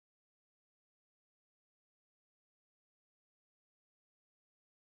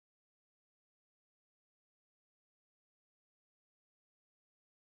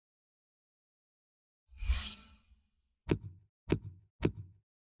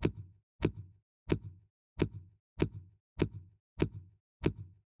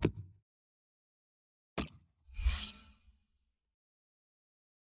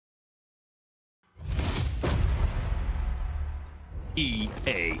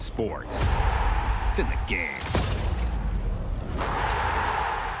EA Sports. It's in the game.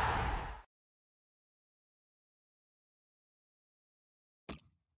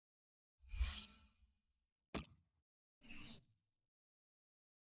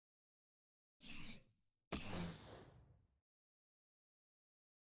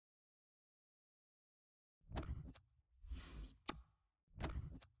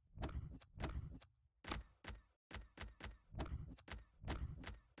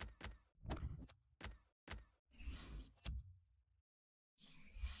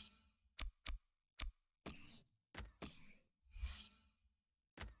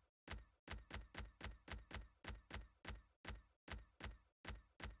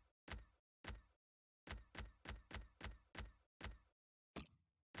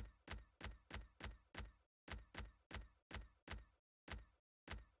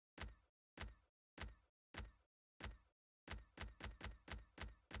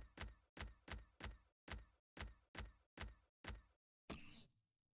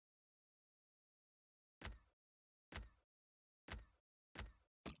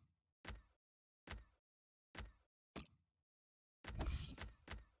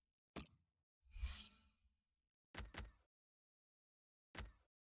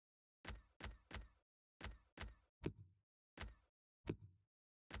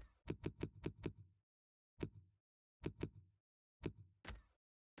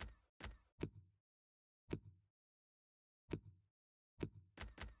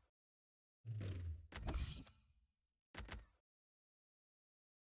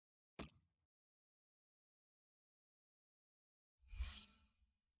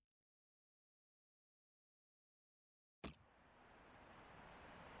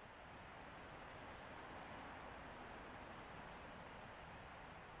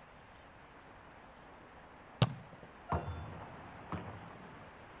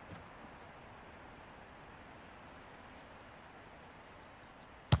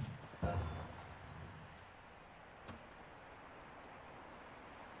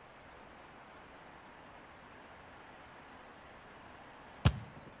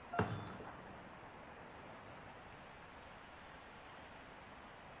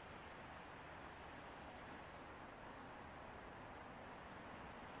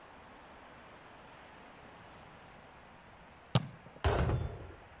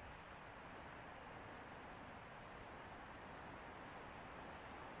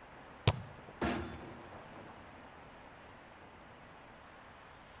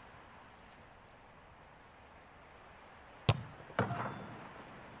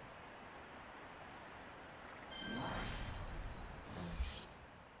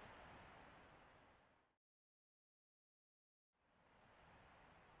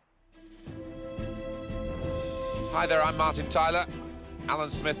 Hi there, I'm Martin Tyler.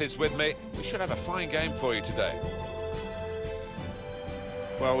 Alan Smith is with me. We should have a fine game for you today.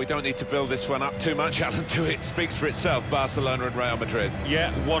 Well, we don't need to build this one up too much, Alan, do it? Speaks for itself, Barcelona and Real Madrid.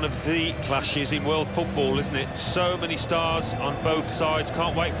 Yeah, one of the clashes in world football, isn't it? So many stars on both sides.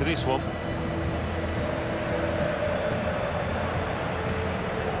 Can't wait for this one.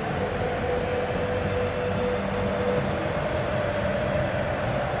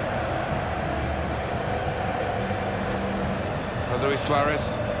 Luis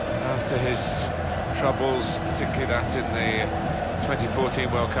Suarez, after his troubles, particularly that in the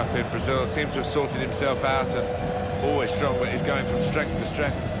 2014 World Cup in Brazil, seems to have sorted himself out and always strong, but he's going from strength to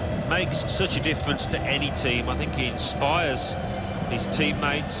strength. Makes such a difference to any team. I think he inspires his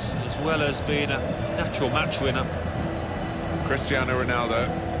teammates as well as being a natural match winner. Cristiano Ronaldo,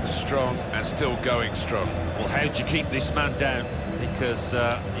 strong and still going strong. Well, how do you keep this man down? Because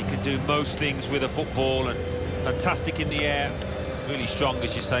he can do most things with a football, and fantastic in the air. Really strong,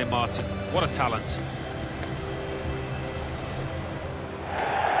 as you say, Martin. What a talent.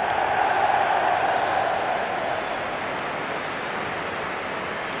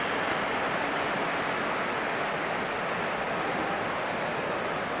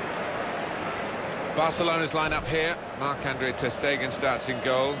 Barcelona's line-up here. Marc-Andre ter Stegen starts in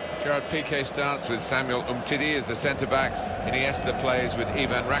goal. Gerard Piqué starts with Samuel Umtiti as the centre-backs. Iniesta plays with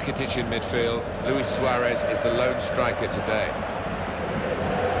Ivan Rakitic in midfield. Luis Suarez is the lone striker today.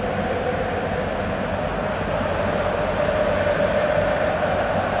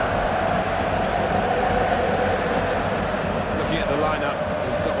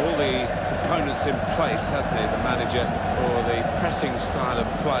 In place, hasn't he, the manager, for the pressing style of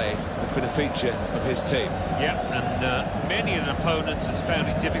play has been a feature of his team. Yeah, and many an opponent has found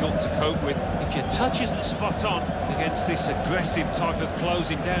it difficult to cope with. If your touch isn't spot on against this aggressive type of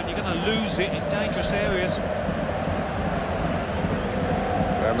closing down, you're going to lose it in dangerous areas.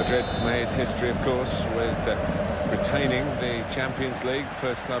 Real Madrid made history, of course, with retaining the Champions League,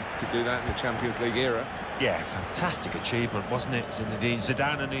 first club to do that in the Champions League era. Yeah, fantastic achievement, wasn't it? Zinedine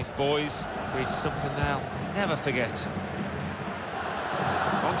Zidane and his boys reached something they'll never forget.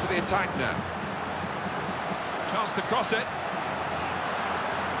 On to the attack now. Chance to cross it.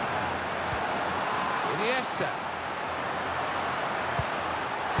 Iniesta.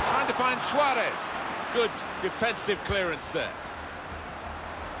 Trying to find Suarez. Good defensive clearance there.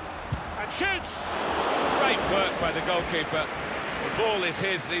 And shoots! Great work by the goalkeeper. The ball is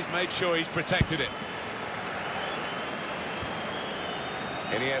his, and he's made sure he's protected it.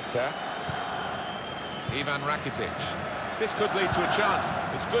 Iniesta. Ivan Rakitic. This could lead to a chance.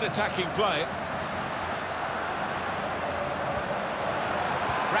 It's good attacking play.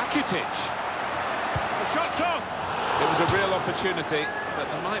 Rakitic. The shot's on! It was a real opportunity, but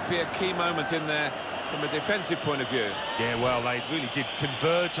there might be a key moment in there from a defensive point of view. Yeah, well, they really did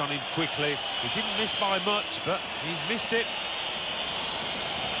converge on him quickly. He didn't miss by much, but he's missed it.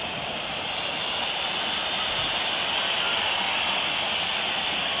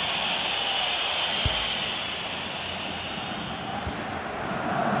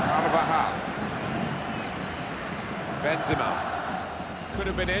 Benzema. Could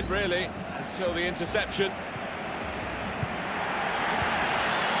have been in, really, until the interception.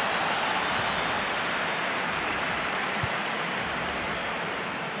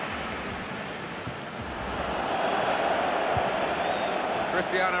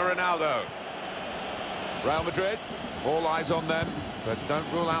 Cristiano Ronaldo. Real Madrid, all eyes on them, but don't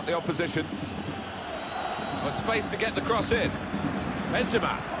rule out the opposition. Well, space to get the cross in.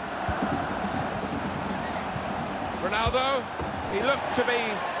 Benzema. Ronaldo, he looked to be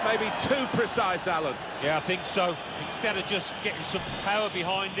maybe too precise, Alan. Yeah, I think so. Instead of just getting some power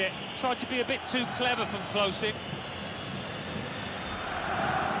behind it, tried to be a bit too clever from close in.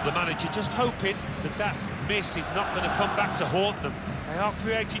 The manager just hoping that that miss is not going to come back to haunt them. They are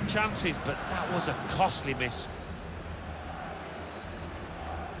creating chances, but that was a costly miss.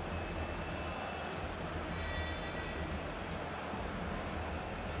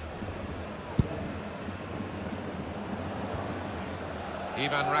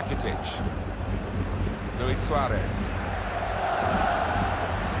 Ivan Rakitic. Luis Suarez.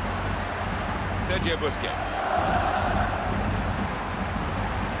 Sergio Busquets.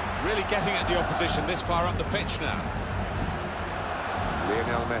 Really getting at the opposition this far up the pitch now.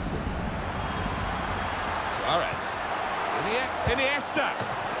 Lionel Messi. Suarez. Iniesta.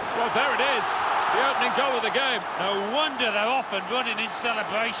 Well, there it is. The opening goal of the game. No wonder they're off and running in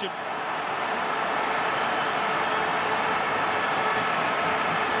celebration.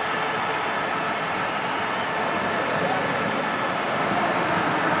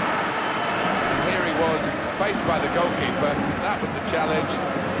 Faced by the goalkeeper, that was the challenge.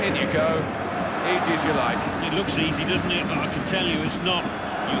 In you go, easy as you like. It looks easy, doesn't it? But I can tell you it's not.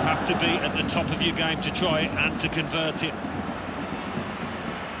 You have to be at the top of your game to try it and to convert it.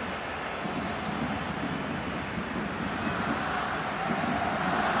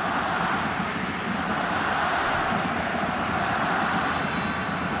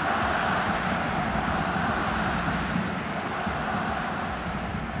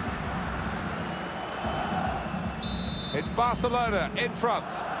 It's Barcelona in front.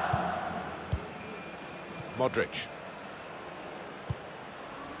 Modric.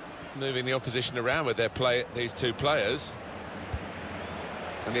 Moving the opposition around with their play, these two players.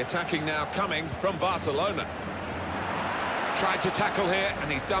 And the attacking now coming from Barcelona. Tried to tackle here,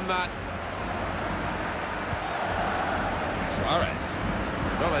 and he's done that.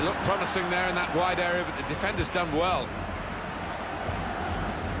 Suarez. Well, they look promising there in that wide area, but the defender's done well.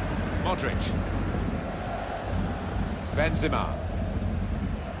 Modric. Benzema.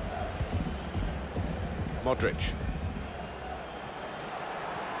 Modric.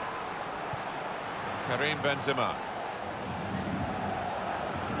 Karim Benzema.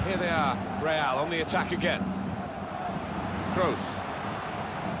 Here they are, Real on the attack again. Kroos.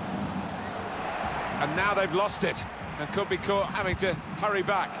 And now they've lost it and could be caught having to hurry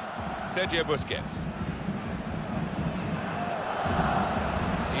back. Sergio Busquets.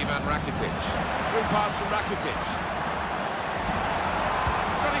 Ivan Rakitic. Through pass from Rakitic.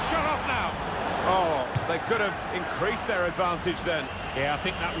 Shut off now. Oh, they could have increased their advantage then. Yeah, I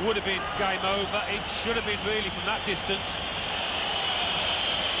think that would have been game over. It should have been really from that distance.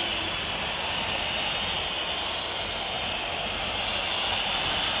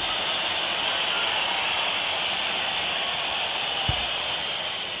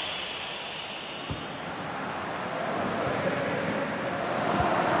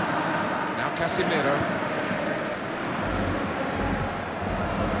 Now Casemiro.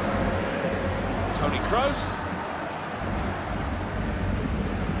 Kroos.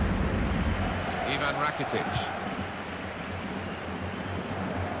 Ivan Rakitic.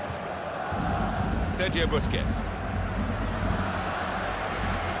 Sergio Busquets.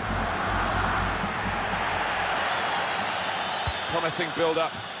 Promising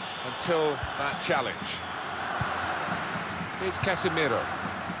build-up until that challenge. Here's Casemiro.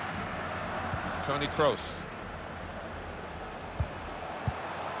 Toni Kroos.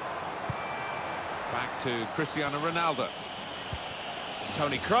 Back to Cristiano Ronaldo.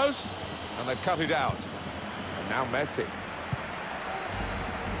 Toni Kroos, and they've cut it out. And now Messi.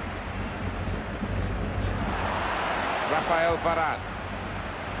 Rafael Varane.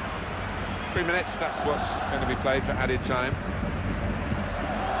 3 minutes, that's what's going to be played for added time.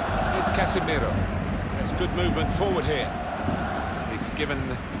 Here's Casemiro. There's good movement forward here. He's given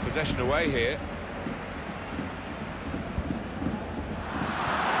possession away here.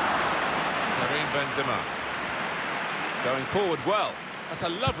 Karim Benzema. Going forward well. That's a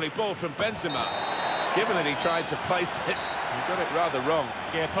lovely ball from Benzema. Given that he tried to place it, he got it rather wrong.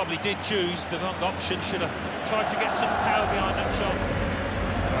 Yeah, probably did choose the wrong option. Should have tried to get some power behind that shot.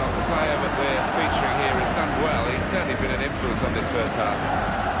 Well, the player that we're featuring here has done well. He's certainly been an influence on this first half.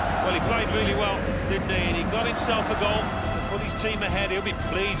 Well, he played really well, didn't he? And he got himself a goal to put his team ahead. He'll be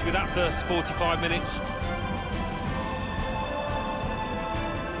pleased with that first 45 minutes.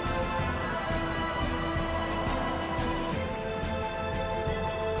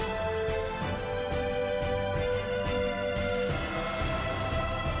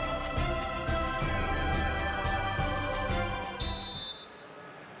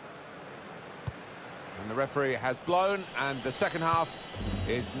 The referee has blown, and the second half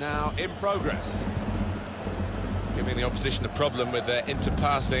is now in progress. Giving the opposition a problem with their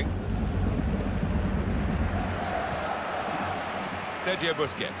interpassing. Sergio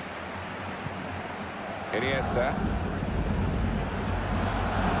Busquets. Iniesta.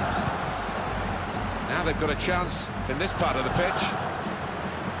 Now they've got a chance in this part of the pitch.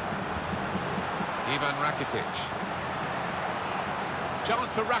 Ivan Rakitic.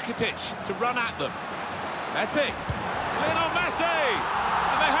 Chance for Rakitic to run at them. Messi, Lionel Messi,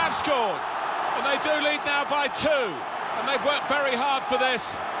 and they have scored, and they do lead now by 2, and they've worked very hard for this.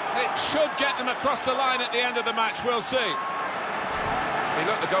 It should get them across the line at the end of the match, we'll see. He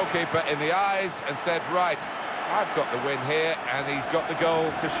looked the goalkeeper in the eyes and said, right, I've got the win here, and he's got the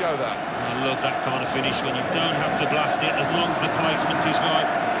goal to show that. I love that kind of finish when you don't have to blast it as long as the placement is right.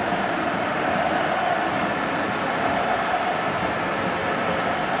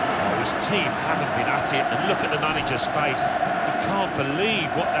 Team haven't been at it, and look at the manager's face. You can't believe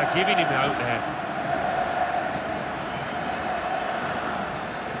what they're giving him out there.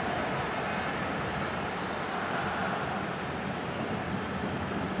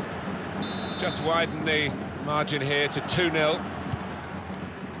 Just widen the margin here to 2-0.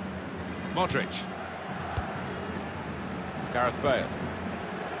 Modric. Gareth Bale.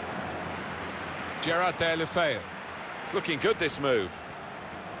 Gerard Deulofeu. It's looking good, this move.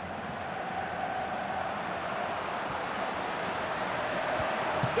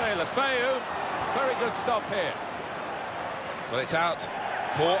 Deulofeu, very good stop here. Well, it's out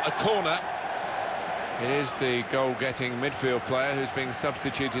for a corner. It is the goal-getting midfield player who's being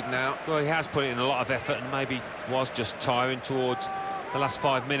substituted now. Well, he has put in a lot of effort and maybe was just tiring towards the last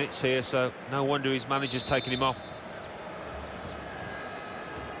 5 minutes here, so no wonder his manager's taking him off.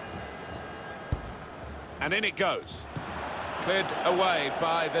 And in it goes. Cleared away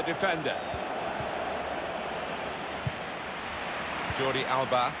by the defender. Jordi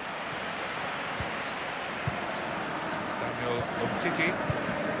Alba. Samuel Umtiti.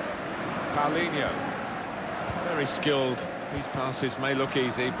 Paulinho. Very skilled. These passes may look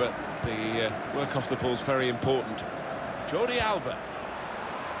easy, but the work off the ball is very important. Jordi Alba.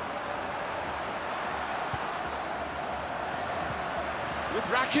 With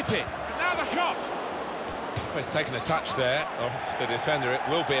Rakitic. And now the shot! Well, he's taken a touch there off the defender. It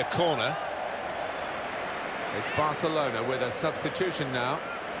will be a corner. It's Barcelona with a substitution now.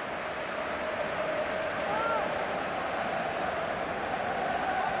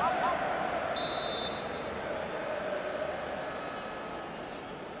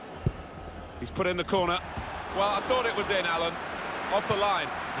 He's put in the corner. Well, I thought it was in, Alan. Off the line.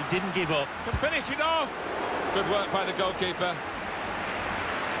 He didn't give up. To finish it off. Good work by the goalkeeper.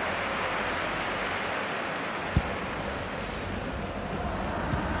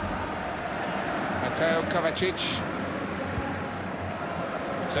 Mateo Kovacic.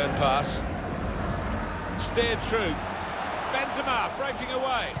 Turn pass. Steered through. Benzema breaking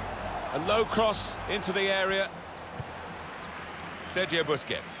away. A low cross into the area. Sergio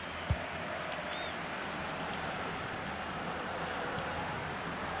Busquets.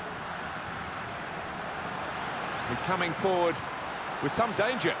 He's coming forward with some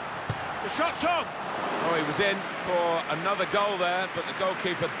danger. The shot's on! Oh, he was in for another goal there, but the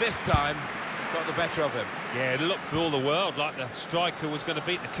goalkeeper this time got the better of him. Yeah, it looked for all the world like the striker was going to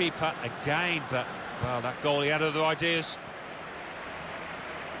beat the keeper again, but, well, that goalie had other ideas.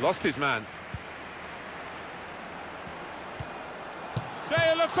 Lost his man.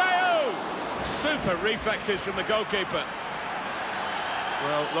 Super reflexes from the goalkeeper.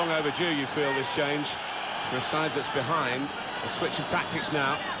 Well, long overdue, you feel, this change. For a side that's behind, a switch of tactics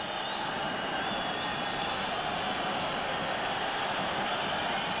now.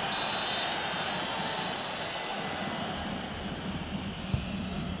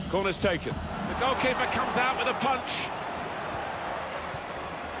 Corner's taken. The goalkeeper comes out with a punch.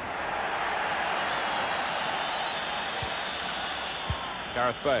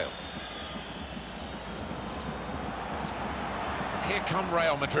 Gareth Bale. Here come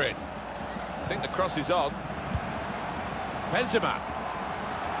Real Madrid. I think the cross is on. Benzema.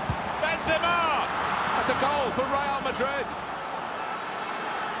 Benzema! That's a goal for Real Madrid.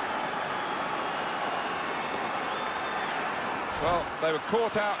 Well, they were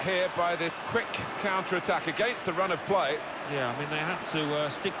caught out here by this quick counter-attack against the run of play. Yeah, I mean, they had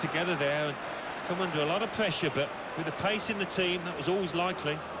to stick together there and come under a lot of pressure, but with the pace in the team, that was always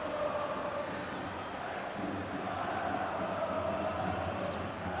likely.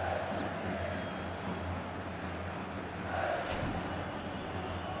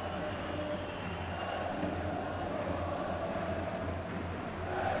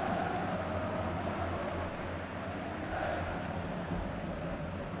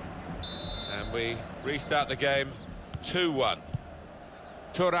 And we restart the game 2-1.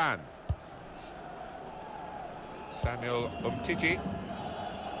 Turan. Samuel Umtiti.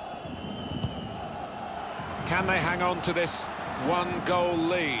 Can they hang on to this one-goal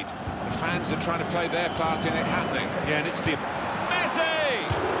lead? The fans are trying to play their part in it happening. Yeah, and it's the... Messi!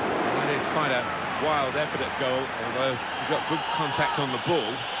 That is quite a wild effort at goal, although he got good contact on the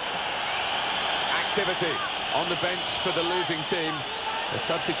ball. Activity on the bench for the losing team. The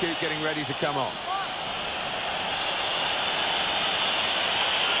substitute getting ready to come on.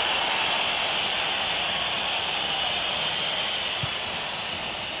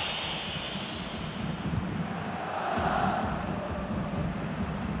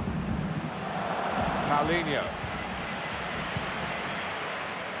 Paulinho.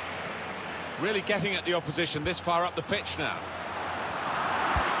 Really getting at the opposition this far up the pitch now.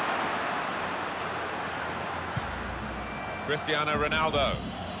 Cristiano Ronaldo.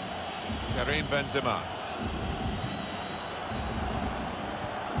 Karim Benzema.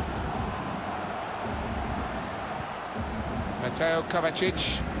 Mateo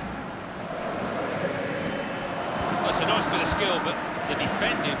Kovacic. Well, it's a nice bit of skill, but the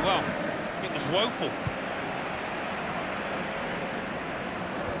defending, well, it was woeful.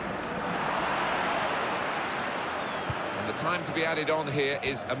 And the time to be added on here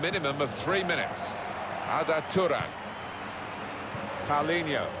is a minimum of 3 minutes. Ada Turan.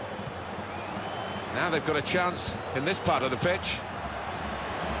 Paulinho. Now they've got a chance in this part of the pitch.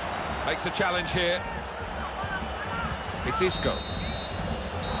 Makes a challenge here. It's Isco. The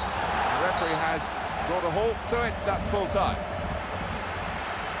referee has brought a halt to it. That's full time.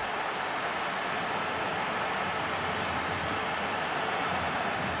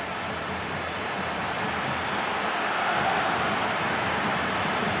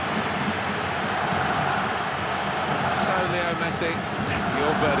 So, Leo Messi,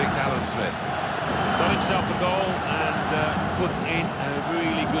 your verdict, Alan Smith. Got himself a goal and put in a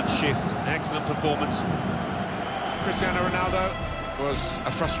really good shift. Excellent performance. Cristiano Ronaldo was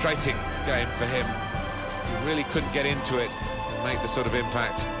a frustrating game for him. He really couldn't get into it and make the sort of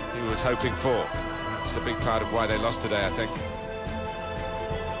impact he was hoping for. That's a big part of why they lost today, I think.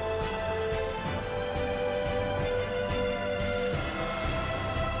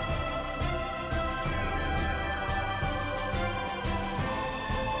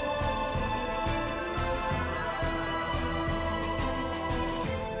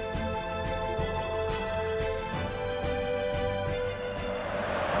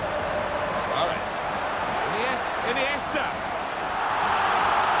 Iniesta.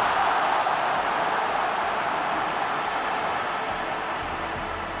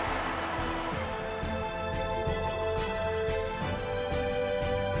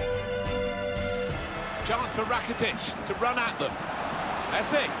 Chance for Rakitic to run at them.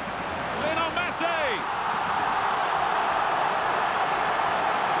 Messi. Lionel Messi.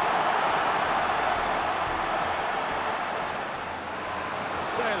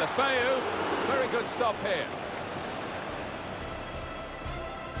 Lefeu. Very good stop here.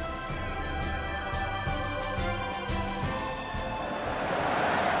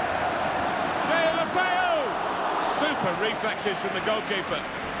 reflexes from the goalkeeper.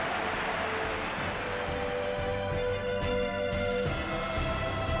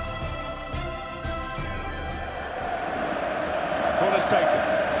 Corner's taken.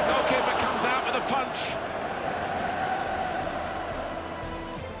 Goalkeeper comes out with a punch.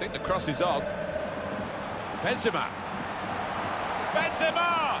 I think the cross is on. Benzema.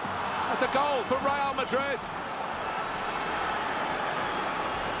 Benzema! That's a goal for Real Madrid.